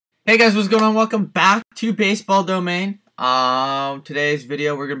Hey guys, what's going on? Welcome back to Baseball Domain. Today's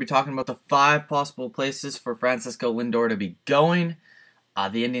video we're going to be talking about the 5 possible places for Francisco Lindor to be going.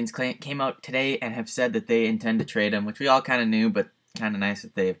 The Indians came out today and have said that they intend to trade him, which we all kind of knew, but kind of nice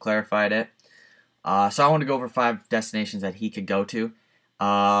that they have clarified it. So I want to go over 5 destinations that he could go to.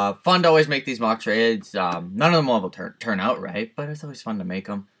 Fun to always make these mock trades. None of them will ever turn out right, but it's always fun to make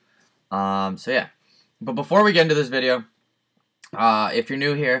them. So yeah. But before we get into this video, if you're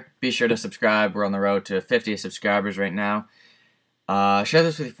new here, be sure to subscribe. We're on the road to 50 subscribers right now. Share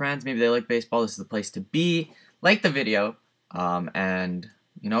this with your friends. Maybe they like baseball. This is the place to be. Like the video. And,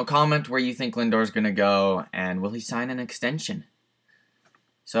 comment where you think Lindor's going to go. And will he sign an extension?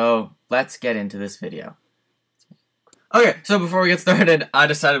 So, let's get into this video. Okay, so before we get started, I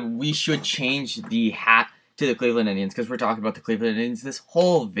decided we should change the hat to the Cleveland Indians. Because we're talking about the Cleveland Indians this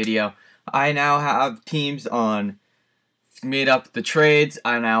whole video. I now have teams made up the trades.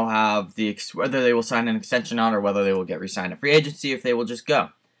 I now have whether they will sign an extension on or whether they will get re-signed at free agency, if they will just go.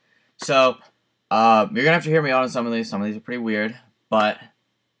 So, you're going to have to hear me out on some of these. Some of these are pretty weird, but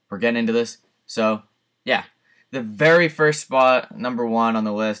we're getting into this. So, yeah. The very first spot, number 1 on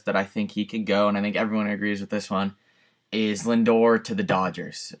the list that I think he could go, and I think everyone agrees with this one, is Lindor to the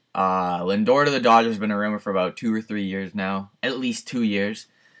Dodgers. Lindor to the Dodgers has been a rumor for about 2 or 3 years now. At least 2 years.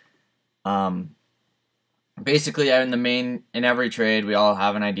 Basically, in every trade, we all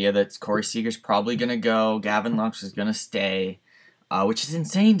have an idea that Corey Seager's probably going to go. Gavin Lux is going to stay, which is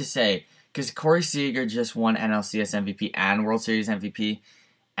insane to say, because Corey Seager just won NLCS MVP and World Series MVP,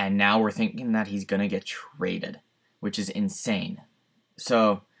 and now we're thinking that he's going to get traded, which is insane.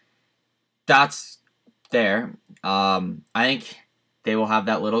 So, that's there. I think they will have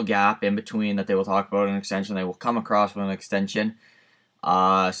that little gap in between that they will talk about an extension. They will come across with an extension.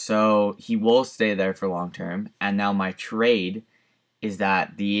 So he will stay there for long term. And now my trade is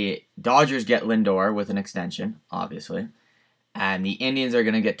that the Dodgers get Lindor with an extension, obviously. And the Indians are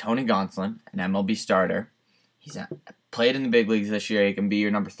going to get Tony Gonsolin, an MLB starter. He's played in the big leagues this year. He can be your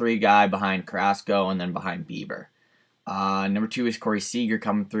number 3 guy behind Carrasco and then behind Bieber. Number 2 is Corey Seager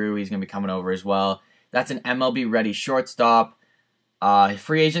coming through. He's going to be coming over as well. That's an MLB-ready shortstop.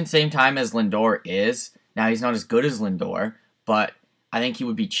 Free agent same time as Lindor is. Now, he's not as good as Lindor, but I think he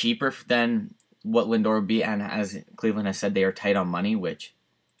would be cheaper than what Lindor would be, and as Cleveland has said, they are tight on money, which,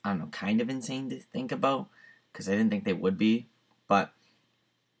 I don't know, kind of insane to think about, because I didn't think they would be, but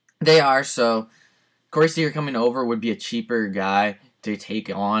they are, so Corey Seager coming over would be a cheaper guy to take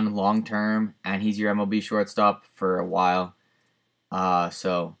on long-term, and he's your MLB shortstop for a while.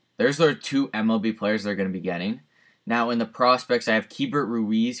 So there's their 2 MLB players they're going to be getting. Now, in the prospects, I have Keibert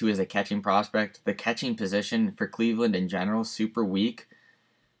Ruiz, who is a catching prospect. The catching position for Cleveland in general, super weak.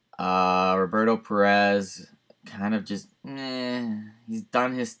 Roberto Perez, kind of just, he's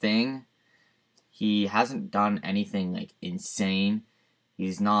done his thing. He hasn't done anything, insane.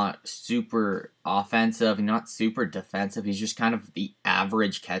 He's not super offensive, not super defensive. He's just kind of the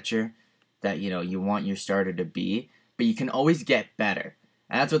average catcher that, you want your starter to be. But you can always get better.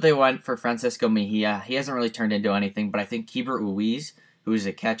 And that's what they went for Francisco Mejia. He hasn't really turned into anything, but I think Keibert Ruiz, who is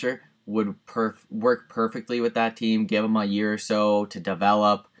a catcher, would work perfectly with that team. Give him a year or so to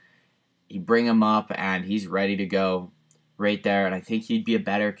develop. You bring him up, and he's ready to go right there. And I think he'd be a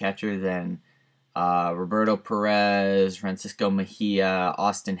better catcher than Roberto Perez, Francisco Mejia,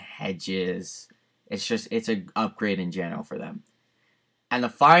 Austin Hedges. It's an upgrade in general for them. And the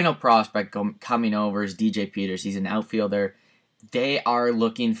final prospect coming over is DJ Peters. He's an outfielder. They are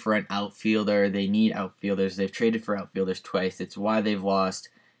looking for an outfielder. They need outfielders. They've traded for outfielders twice. It's why they've lost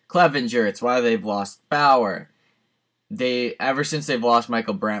Clevenger. It's why they've lost Bauer. Ever since they've lost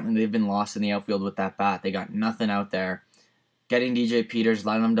Michael Brantley, they've been lost in the outfield with that bat. They got nothing out there. Getting DJ Peters,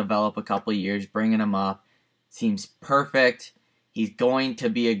 letting him develop a couple of years, bringing him up, seems perfect. He's going to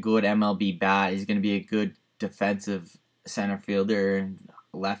be a good MLB bat. He's going to be a good defensive center fielder,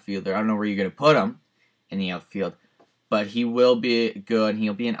 left fielder. I don't know where you're going to put him in the outfield. But he will be good.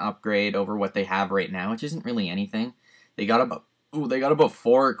 He'll be an upgrade over what they have right now, which isn't really anything. They got about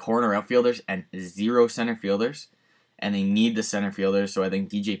 4 corner outfielders and 0 center fielders, and they need the center fielders. So I think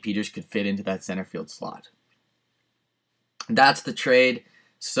DJ Peters could fit into that center field slot. That's the trade.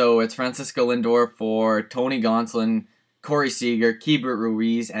 So it's Francisco Lindor for Tony Gonsolin, Corey Seager, Keibert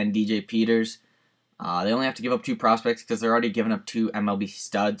Ruiz, and DJ Peters. They only have to give up 2 prospects because they're already giving up 2 MLB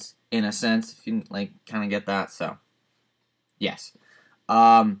studs in a sense. If you kind of get that, so. Yes.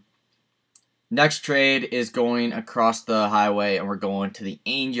 Next trade is going across the highway, and we're going to the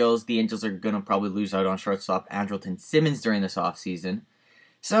Angels. The Angels are going to probably lose out on shortstop Andrelton Simmons during this offseason.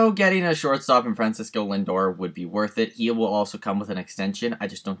 So getting a shortstop in Francisco Lindor would be worth it. He will also come with an extension. I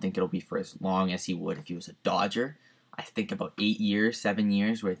just don't think it'll be for as long as he would if he was a Dodger. I think about 8 years, 7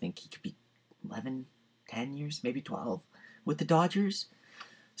 years, where I think he could be 11, 10 years, maybe 12 with the Dodgers.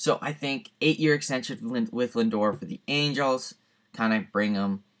 So I think 8-year extension with Lindor for the Angels, kind of bring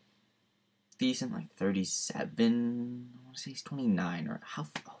him decent, like 37. I want to say he's 29 or how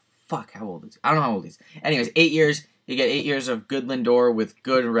old is he? I don't know how old he is. Anyways, 8 years. You get 8 years of good Lindor with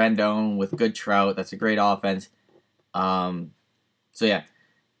good Rendon with good Trout. That's a great offense. So yeah,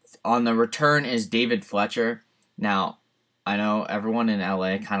 on the return is David Fletcher. Now, I know everyone in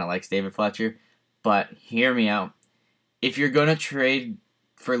LA kind of likes David Fletcher, but hear me out. If you're gonna trade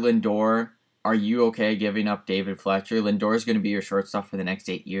for Lindor, are you okay giving up David Fletcher? Lindor is going to be your shortstop for the next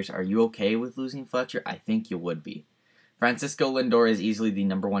 8 years. Are you okay with losing Fletcher? I think you would be. Francisco Lindor is easily the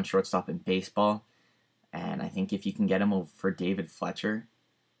number one shortstop in baseball, and I think if you can get him over for David Fletcher,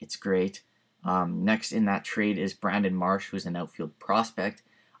 it's great. Next in that trade is Brandon Marsh, who's an outfield prospect.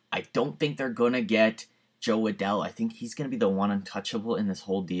 I don't think they're going to get Joe Adell. I think he's going to be the one untouchable in this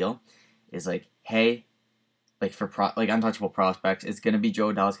whole deal. Is like, hey, like for untouchable prospects, it's going to be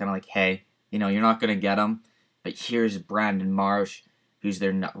Joe Adell. It's kind of like, hey, you're not going to get him, but here's Brandon Marsh, who's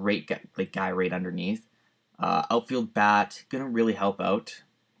their guy right underneath. Outfield bat, going to really help out.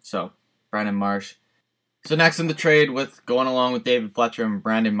 So, Brandon Marsh. So next in the trade, with going along with David Fletcher and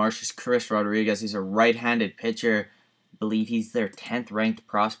Brandon Marsh, is Chris Rodriguez. He's a right-handed pitcher. I believe he's their 10th ranked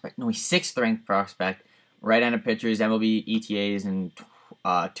prospect. No, he's 6th ranked prospect. Right-handed pitcher. He's MLB ETAs in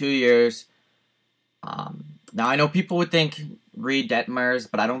 2 years. Now I know people would think Reed Detmers,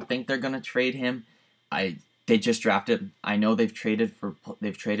 but I don't think they're gonna trade him. They just drafted. I know they've traded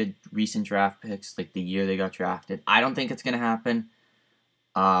recent draft picks, like the year they got drafted. I don't think it's gonna happen.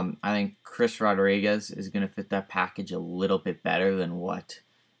 I think Chris Rodriguez is gonna fit that package a little bit better than what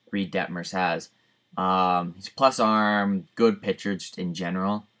Reed Detmers has. He's plus arm, good pitcher just in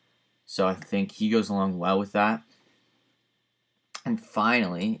general. So I think he goes along well with that. And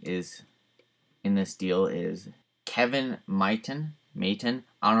finally in this deal is Kevin Mayton.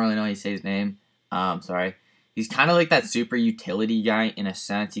 I don't really know how you say his name. Sorry. He's kind of like that super utility guy in a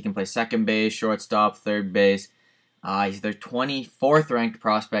sense. He can play second base, shortstop, third base. He's their 24th ranked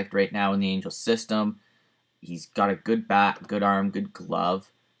prospect right now in the Angels system. He's got a good bat, good arm, good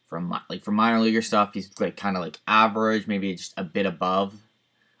glove. For minor leaguer stuff, he's kind of average, maybe just a bit above.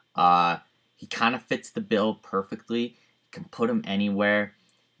 He kind of fits the bill perfectly. You can put him anywhere.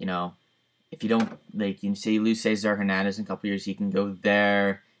 If you don't, you say you lose Cesar Hernandez in a couple years, he can go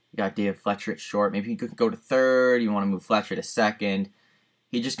there. You got David Fletcher at short. Maybe he could go to third. You want to move Fletcher to second.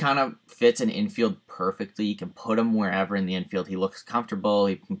 He just kind of fits an infield perfectly. You can put him wherever in the infield. He looks comfortable.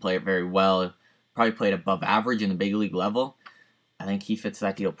 He can play it very well. Probably played above average in the big league level. I think he fits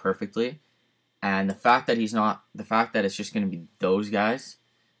that deal perfectly. And the fact that it's just going to be those guys,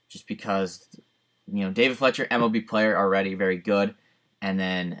 just because, David Fletcher, MLB player already, very good. And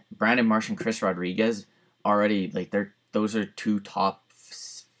then Brandon Marsh and Chris Rodriguez already, those are two top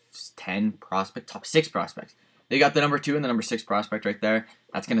 10 prospects, top 6 prospects. They got the number 2 and the number 6 prospect right there.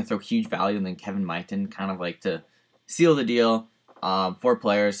 That's going to throw huge value. And then Kevin Mayton kind of to seal the deal. 4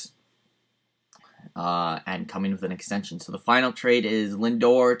 players and coming with an extension. So the final trade is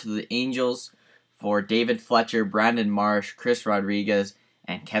Lindor to the Angels for David Fletcher, Brandon Marsh, Chris Rodriguez,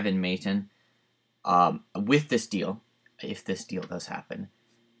 and Kevin Mayton. With this deal, if this deal does happen,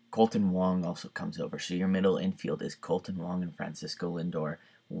 Colton Wong also comes over. So your middle infield is Colton Wong and Francisco Lindor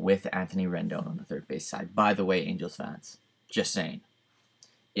with Anthony Rendon on the third base side. By the way, Angels fans, just saying,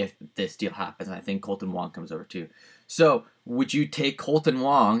 if this deal happens, I think Colton Wong comes over too. So would you take Colton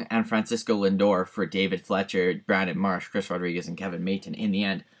Wong and Francisco Lindor for David Fletcher, Brandon Marsh, Chris Rodriguez, and Kevin Mayton in the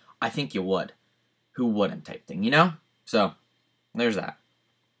end? I think you would. Who wouldn't type thing, So there's that.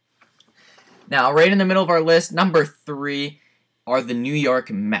 Now, right in the middle of our list, number 3 are the New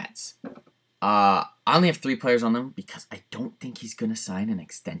York Mets. I only have 3 players on them because I don't think he's going to sign an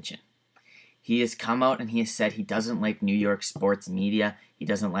extension. He has come out and he has said he doesn't like New York sports media. He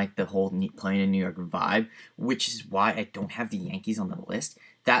doesn't like the whole playing in New York vibe, which is why I don't have the Yankees on the list.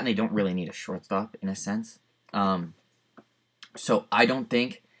 That and they don't really need a shortstop in a sense. So I don't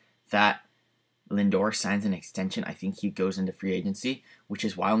think that Lindor signs an extension. I think he goes into free agency, which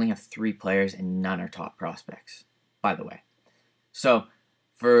is why I only have 3 players and none are top prospects, by the way. So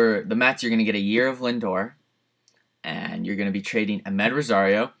for the Mets, you're going to get a year of Lindor, and you're going to be trading Ahmed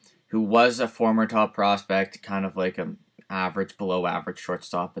Rosario, who was a former top prospect, kind of like an average, below average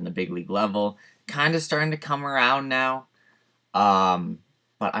shortstop in the big league level, kind of starting to come around now.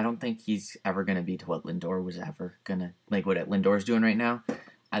 But I don't think he's ever going to be to what Lindor was ever going to, what Lindor's doing right now.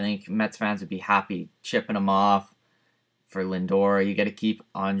 I think Mets fans would be happy chipping him off for Lindor. You got to keep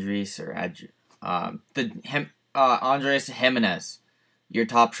Andres Andres Jimenez, your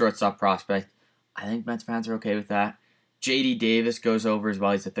top shortstop prospect. I think Mets fans are okay with that. J.D. Davis goes over as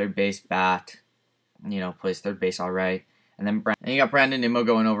well. He's a third base bat. Plays third base all right. And then you got Brandon Nimmo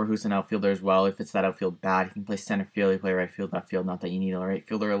going over, who's an outfielder as well. If it's that outfield bad, he can play center field. He can play right field, left field. Not that you need a right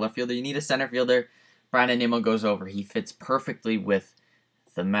fielder or left fielder. You need a center fielder. Brandon Nimmo goes over. He fits perfectly with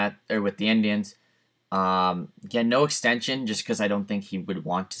with the Indians. No extension, just because I don't think he would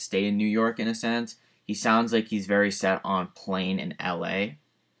want to stay in New York in a sense. He sounds like he's very set on playing in LA,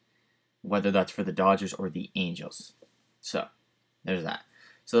 whether that's for the Dodgers or the Angels. So, there's that.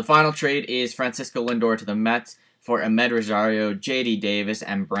 So the final trade is Francisco Lindor to the Mets for Ahmed Rosario, J.D. Davis,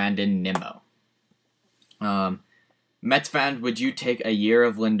 and Brandon Nimmo. Mets fan, would you take a year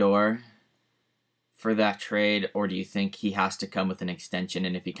of Lindor for that trade, or do you think he has to come with an extension?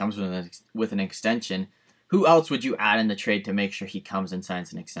 And if he comes with an extension, who else would you add in the trade to make sure he comes and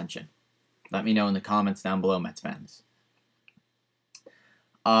signs an extension? Let me know in the comments down below, Mets fans.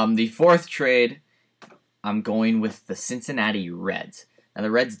 The fourth trade, I'm going with the Cincinnati Reds. Now,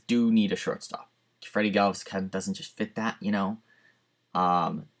 the Reds do need a shortstop. Freddie Galvis kind of doesn't just fit that,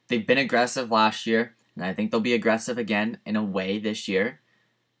 They've been aggressive last year, and I think they'll be aggressive again in a way this year.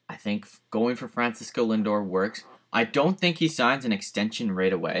 I think going for Francisco Lindor works. I don't think he signs an extension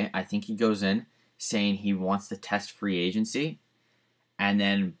right away. I think he goes in saying he wants to test free agency,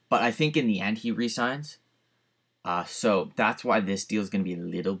 but I think in the end he resigns. So that's why this deal is going to be a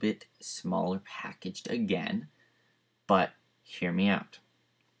little bit smaller packaged again. But hear me out,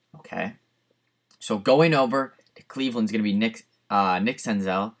 okay? So going over to Cleveland is going to be Nick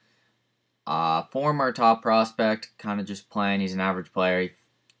Senzel, former top prospect, kind of just playing. He's an average player.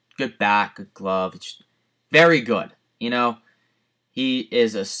 Good bat, good glove. It's very good. He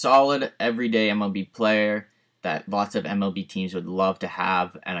is a solid everyday MLB player that lots of MLB teams would love to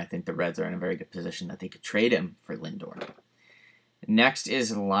have, and I think the Reds are in a very good position that they could trade him for Lindor. Next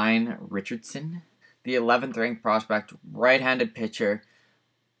is Lynn Richardson, the 11th ranked prospect, right-handed pitcher,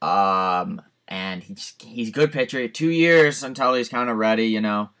 and he's a good pitcher. 2 years until he's kind of ready, He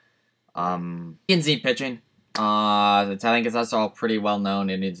can need pitching. I think that's all pretty well known.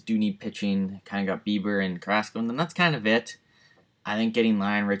 It do need pitching. Kind of got Bieber and Carrasco, and then that's kind of it. I think getting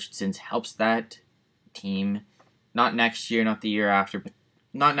Lynn Richardson helps that team. Not next year, not the year after, but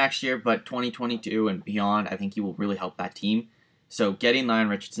 2022 and beyond. I think he will really help that team. So getting Lynn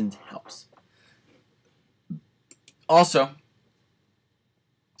Richardson helps. Also,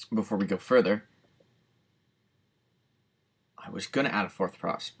 before we go further, I was going to add a fourth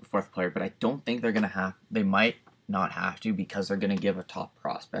player, but I don't think they're going to have. They might not have to because they're going to give a top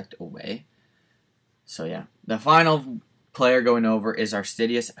prospect away. So yeah, the final player going over is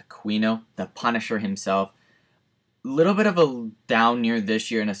Aristides Aquino, the Punisher himself. Little bit of a down year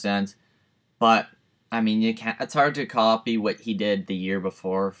this year in a sense, but I mean it's hard to copy what he did the year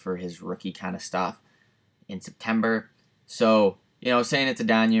before for his rookie kind of stuff in September. So saying it's a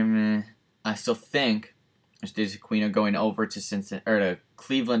down year, I still think Aristides Aquino going over to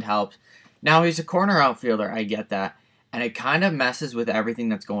Cleveland helps. Now he's a corner outfielder, I get that, and it kind of messes with everything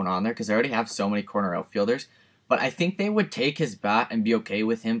that's going on there because they already have so many corner outfielders. But I think they would take his bat and be okay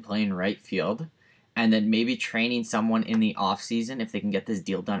with him playing right field, and then maybe training someone in the offseason, if they can get this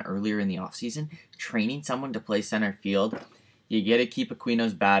deal done earlier in the offseason, training someone to play center field. You got to keep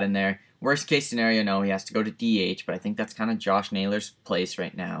Aquino's bat in there. Worst case scenario, no, he has to go to DH, but I think that's kind of Josh Naylor's place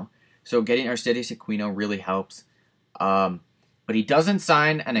right now. So getting Aristides Aquino really helps. But he doesn't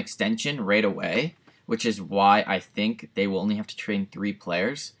sign an extension right away, which is why I think they will only have to train 3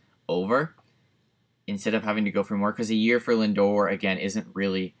 players over instead of having to go for more, because a year for Lindor, again, isn't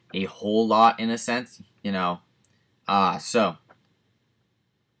really a whole lot in a sense, So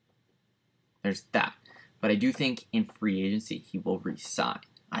there's that. But I do think in free agency, he will resign.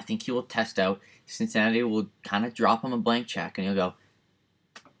 I think he will test out. Cincinnati will kind of drop him a blank check, and he'll go,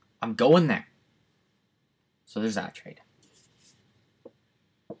 I'm going there. So there's that trade.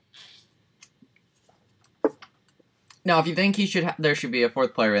 Now, if you think there should be a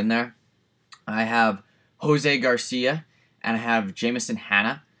fourth player in there, I have Jose Garcia and I have Jameson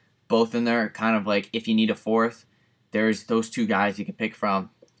Hanna, both in there. Kind of like if you need a fourth, there's those 2 guys you can pick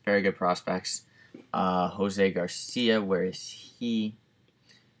from. Very good prospects. Jose Garcia, where is he?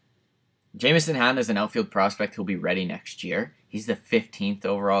 Jameson Hanna is an outfield prospect who'll be ready next year. He's the 15th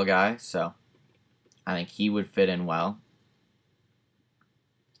overall guy, so I think he would fit in well.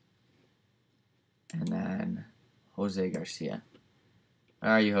 And then Jose Garcia.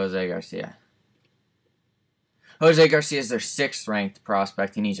 Where are you, Jose Garcia? Jose Garcia is their 6th ranked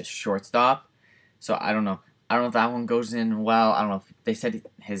prospect. He needs a shortstop. So I don't know. I don't know if that one goes in well. I don't know if they said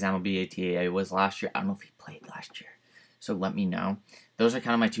his MLB ATA was last year. I don't know if he played last year. So let me know. Those are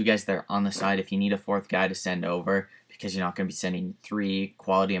kind of my 2 guys that are on the side. If you need a 4th guy to send over, because you're not going to be sending 3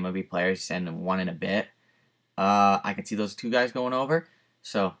 quality MLB players, send 1 in a bit. I can see those 2 guys going over.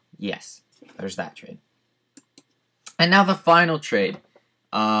 So yes, there's that trade. And now the final trade.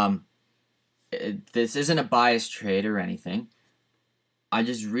 This isn't a biased trade or anything. I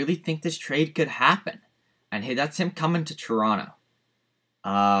just really think this trade could happen. And hey, that's him coming to Toronto.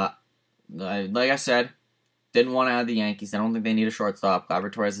 Like I said, didn't want to add the Yankees. I don't think they need a shortstop.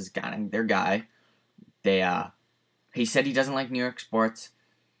 Gleyber Torres is their guy. He said he doesn't like New York sports,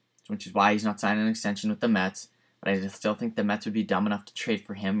 which is why he's not signing an extension with the Mets. But I still think the Mets would be dumb enough to trade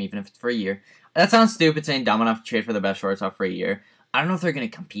for him, even if it's for a year. That sounds stupid, saying dumb enough to trade for the best shortstop for a year. I don't know if they're going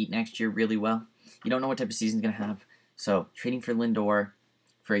to compete next year really well. You don't know what type of season he's going to have. So trading for Lindor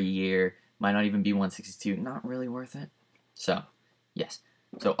for a year might not even be 162. Not really worth it. So, yes.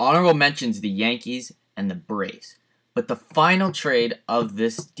 So, honorable mentions the Yankees and the Braves. But the final trade of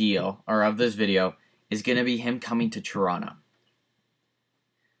this deal, or of this video, is going to be him coming to Toronto.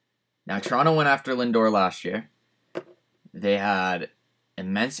 Now, Toronto went after Lindor last year. They had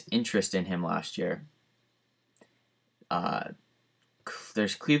immense interest in him last year.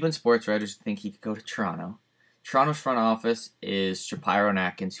 There's Cleveland sports writers who think he could go to Toronto. Toronto's front office is Shapiro and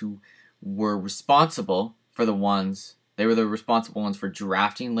Atkins, who were responsible for they were the responsible ones for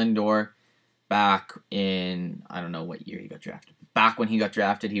drafting Lindor back in, I don't know what year he got drafted. Back when he got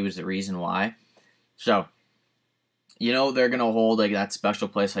drafted, he was the reason why. So, they're going to hold like that special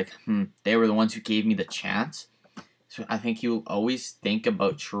place, like, they were the ones who gave me the chance. So I think you'll always think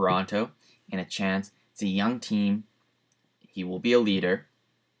about Toronto and a chance. It's a young team. He will be a leader.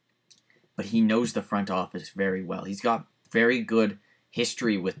 But he knows the front office very well. He's got very good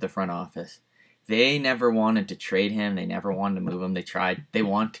history with the front office. They never wanted to trade him. They never wanted to move him. They tried. They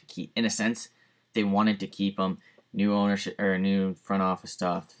want to keep, in a sense, they wanted to keep him. New ownership or new front office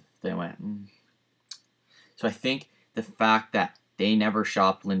stuff. They went. So I think the fact that they never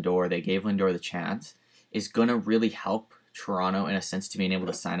shopped Lindor, they gave Lindor the chance, is going to really help Toronto in a sense to being able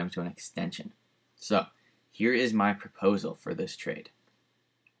to sign him to an extension. So here is my proposal for this trade.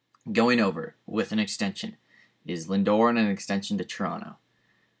 Going over with an extension is Lindor and an extension to Toronto.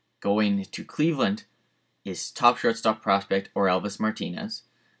 Going to Cleveland is top shortstop prospect or Elvis Martinez.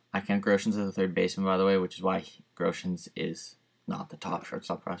 I count Groshans as the 3rd baseman, by the way, which is why Groshans is not the top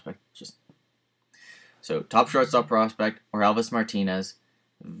shortstop prospect. So top shortstop prospect or Elvis Martinez.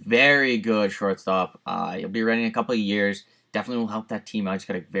 Very good shortstop. He'll be ready in a couple of years. Definitely will help that team out. He's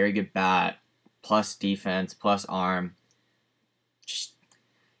got a very good bat, plus defense, plus arm.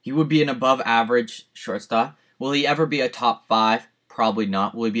 He would be an above average shortstop. Will he ever be a top 5? Probably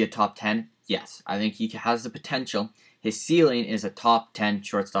not. Will he be a top 10? Yes. I think he has the potential. His ceiling is a top 10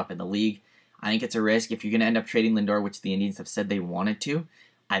 shortstop in the league. I think it's a risk. If you're going to end up trading Lindor, which the Indians have said they wanted to,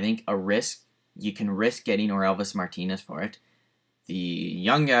 I think a risk. You can risk getting Elvis Martinez for it. The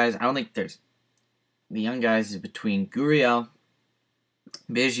young guys, I don't think there's... The young guys is between Gurriel,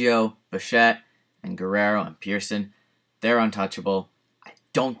 Biggio, Bichette, and Guerrero and Pearson. They're untouchable. I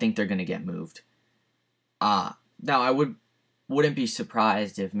don't think they're going to get moved. Now, I wouldn't be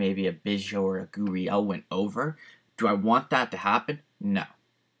surprised if maybe a Biggio or a Gurriel went over. Do I want that to happen? No.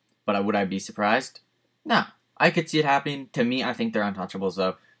 But would I be surprised? No. I could see it happening. To me, I think they're untouchables,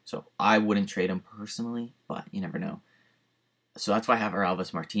 though. So I wouldn't trade them personally, but you never know. So that's why I have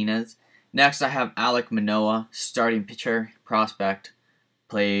Elvis Martinez. Next, I have Alek Manoah, starting pitcher, prospect.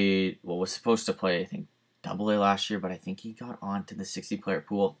 Was supposed to play, I think, Double-A last year, but I think he got on to the 60-player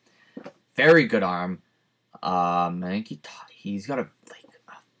pool. Very good arm. I think he's got I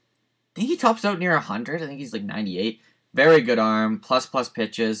think he tops out near 100. I think he's like 98. Very good arm, plus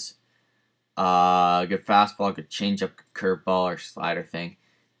pitches. Good fastball, good changeup, good curveball or slider thing.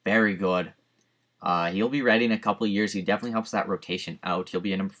 Very good. He'll be ready in a couple of years. He definitely helps that rotation out. He'll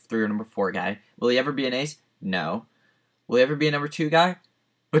be a number 3 or number 4 guy. Will he ever be an ace? No. Will he ever be a number 2 guy?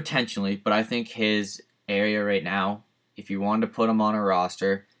 Potentially, but I think his area right now, if you wanted to put him on a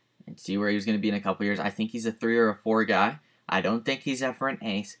roster and see where he was going to be in a couple of years, I think he's a 3 or a 4 guy. I don't think he's ever an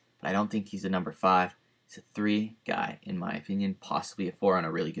ace, but I don't think he's a number 5. He's a 3 guy, in my opinion, possibly a 4 on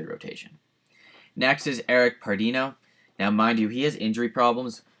a really good rotation. Next is Eric Pardino. Now, mind you, he has injury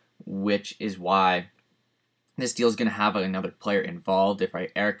problems, which is why this deal is going to have another player involved. If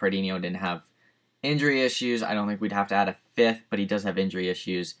Eric Pardino didn't have injury issues, I don't think we'd have to add a 5th, but he does have injury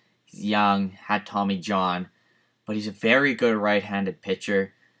issues. He's young, had Tommy John, but he's a very good right-handed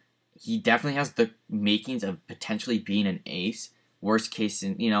pitcher. he definitely has the makings of potentially being an ace. Worst case,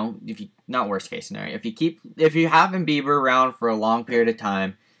 not worst case scenario. If you have Bieber around for a long period of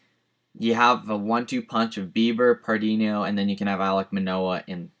time, you have a 1-2 punch of Bieber, Pardinho, and then you can have Alek Manoah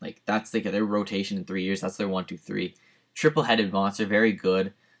in that's their rotation in 3 years. That's their 1-2-3 triple-headed monster, very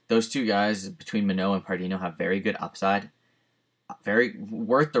good. Those two guys between Manoah and Pardinho have very good upside, very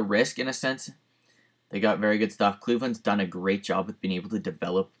worth the risk in a sense. They got very good stuff. Cleveland's done a great job with being able to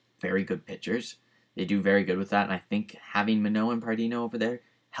develop very good pitchers. They do very good with that, and I think having Manoah and Pardinho over there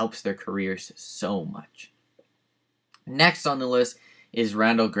helps their careers so much. Next on the list is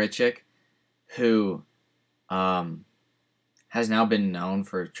Randall Grichuk, who has now been known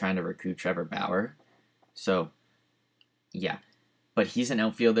for trying to recruit Trevor Bauer. So, yeah. But he's an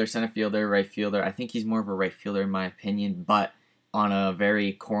outfielder, center fielder, right fielder. I think he's more of a right fielder in my opinion, but on a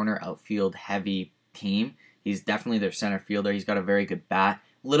very corner outfield heavy team, he's definitely their center fielder. He's got a very good bat.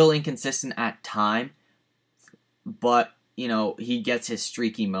 Little inconsistent at time, but he gets his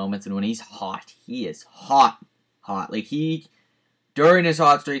streaky moments, and when he's hot, he is hot. During his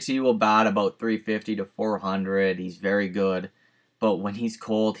hot streaks, he will bat about 350 to 400. He's very good, but when he's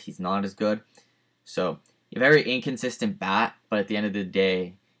cold, he's not as good. So a very inconsistent bat, but at the end of the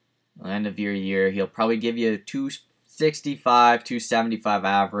day, at the end of your year, he'll probably give you 265, 275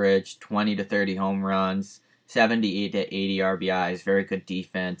 average, 20 to 30 home runs, 78 to 80 RBIs, very good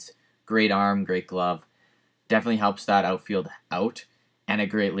defense, great arm, great glove. Definitely helps that outfield out, and a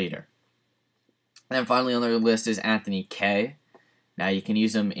great leader. And then finally on the list is Anthony Kay. Now you can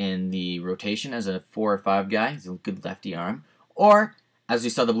use him in the rotation as a 4 or 5 guy. He's a good lefty arm. Or, as we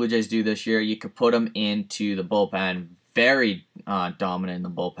saw the Blue Jays do this year, you could put him into the bullpen. Very dominant in the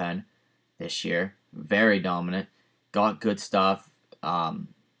bullpen this year. Very dominant. Got good stuff.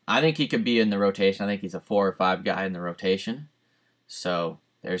 I think he could be in the rotation. I think he's a 4 or 5 guy in the rotation. So,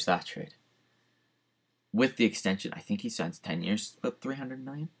 there's that trade. With the extension, I think he signs 10 years, about $300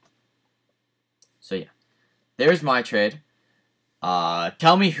 million. So, yeah. There's my trade.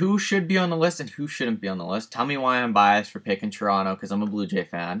 Tell me who should be on the list and who shouldn't be on the list. Tell me why I'm biased for picking Toronto, because I'm a Blue Jay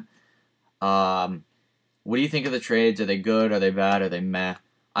fan. What do you think of the trades? Are they good? Are they bad? Are they meh?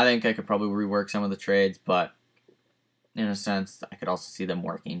 I think I could probably rework some of the trades, but in a sense, I could also see them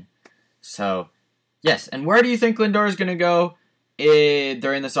working. So, yes. And where do you think Lindor is going to go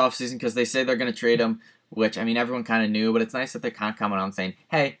during this offseason? Because they say they're going to trade him, which, I mean, everyone kind of knew, but it's nice that they're kind of coming on saying,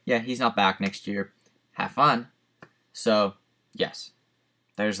 hey, yeah, he's not back next year. Have fun. So, yes.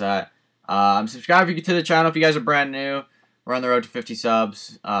 There's that. Subscribe to the channel if you guys are brand new. We're on the road to 50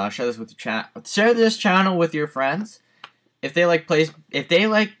 subs. Share this channel with your friends. If they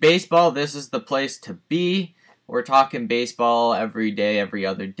like baseball, this is the place to be. We're talking baseball every day, every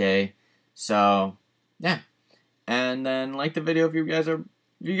other day. So, yeah. And then like the video if you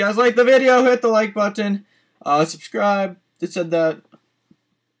guys like the video, hit the like button. Subscribe. It said that.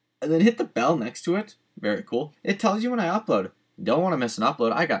 And then hit the bell next to it. Very cool. It tells you when I upload. Don't want to miss an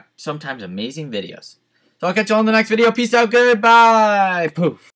upload. I got sometimes amazing videos. So I'll catch you on the next video. Peace out. Goodbye. Poof.